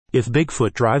If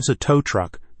Bigfoot drives a tow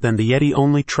truck, then the Yeti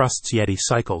only trusts Yeti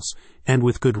cycles, and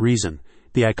with good reason.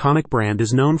 The iconic brand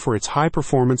is known for its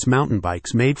high-performance mountain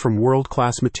bikes made from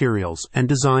world-class materials and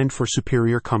designed for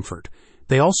superior comfort.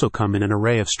 They also come in an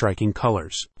array of striking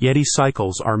colors. Yeti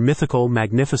cycles are mythical,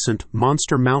 magnificent,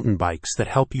 monster mountain bikes that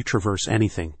help you traverse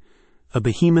anything. A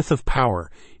behemoth of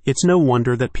power, it's no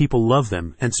wonder that people love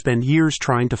them and spend years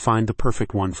trying to find the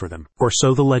perfect one for them. Or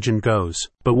so the legend goes.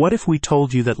 But what if we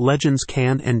told you that legends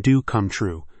can and do come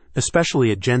true?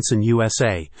 Especially at Jenson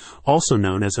USA, also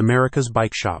known as America's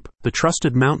Bike Shop. The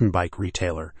trusted mountain bike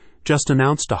retailer just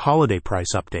announced a holiday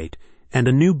price update and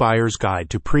a new buyer's guide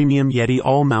to premium Yeti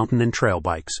all-mountain and trail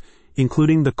bikes,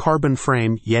 including the carbon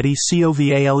frame Yeti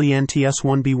COVALENTS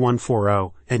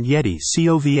 1B140 and Yeti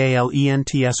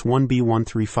COVALENTS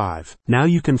 1B135. Now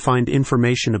you can find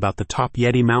information about the top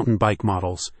Yeti mountain bike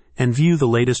models and view the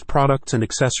latest products and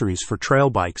accessories for trail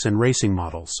bikes and racing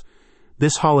models.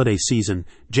 This holiday season,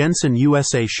 Jenson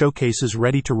USA showcases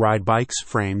ready-to-ride bikes,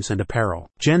 frames, and apparel.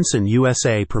 Jenson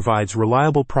USA provides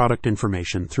reliable product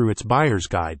information through its buyer's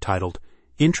guide titled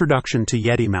Introduction to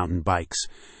Yeti Mountain Bikes.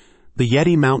 The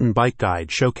Yeti Mountain Bike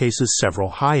Guide showcases several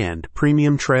high-end,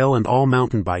 premium trail and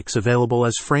all-mountain bikes available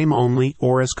as frame-only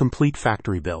or as complete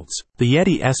factory builds. The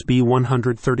Yeti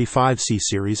SB135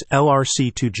 C-Series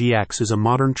LRC2GX is a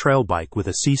modern trail bike with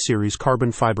a C-Series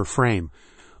carbon fiber frame,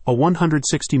 a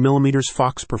 160mm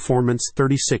Fox Performance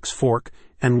 36 fork,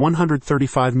 and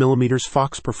 135mm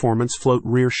Fox Performance float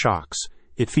rear shocks.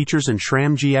 It features an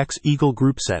SRAM GX Eagle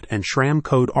group set and SRAM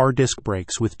Code R disc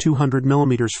brakes with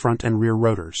 200mm front and rear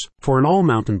rotors. For an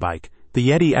all-mountain bike, the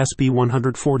Yeti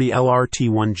SB140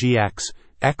 LRT1GX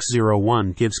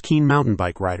X01 gives keen mountain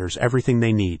bike riders everything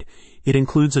they need. It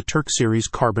includes a Turk Series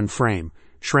carbon frame,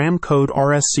 SRAM Code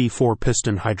RSC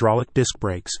 4-piston hydraulic disc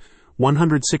brakes,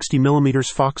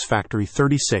 160mm Fox Factory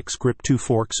 36 Grip 2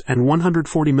 forks, and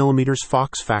 140mm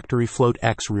Fox Factory Float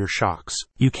X rear shocks.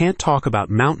 You can't talk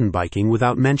about mountain biking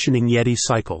without mentioning Yeti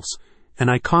Cycles, an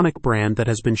iconic brand that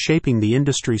has been shaping the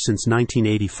industry since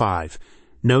 1985,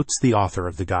 notes the author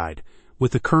of the guide.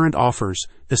 With the current offers,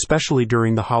 especially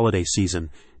during the holiday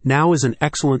season, now is an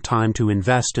excellent time to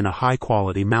invest in a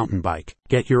high-quality mountain bike.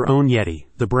 Get your own Yeti,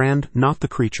 the brand, not the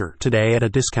creature, today at a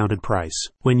discounted price.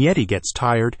 When Yeti gets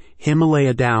tired,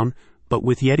 Himalaya down, but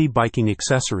with Yeti biking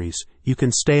accessories, you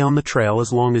can stay on the trail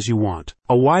as long as you want.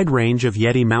 A wide range of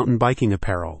Yeti mountain biking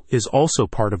apparel is also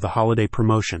part of the holiday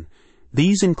promotion.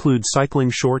 These include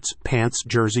cycling shorts, pants,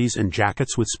 jerseys, and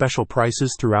jackets with special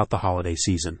prices throughout the holiday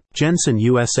season. Jenson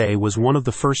USA was one of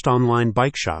the first online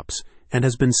bike shops and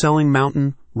has been selling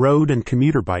mountain, road, and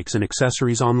commuter bikes and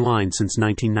accessories online since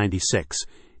 1996.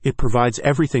 It provides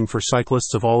everything for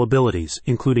cyclists of all abilities,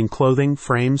 including clothing,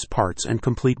 frames, parts, and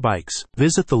complete bikes.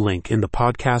 Visit the link in the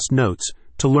podcast notes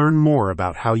to learn more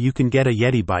about how you can get a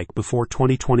Yeti bike before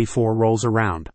 2024 rolls around.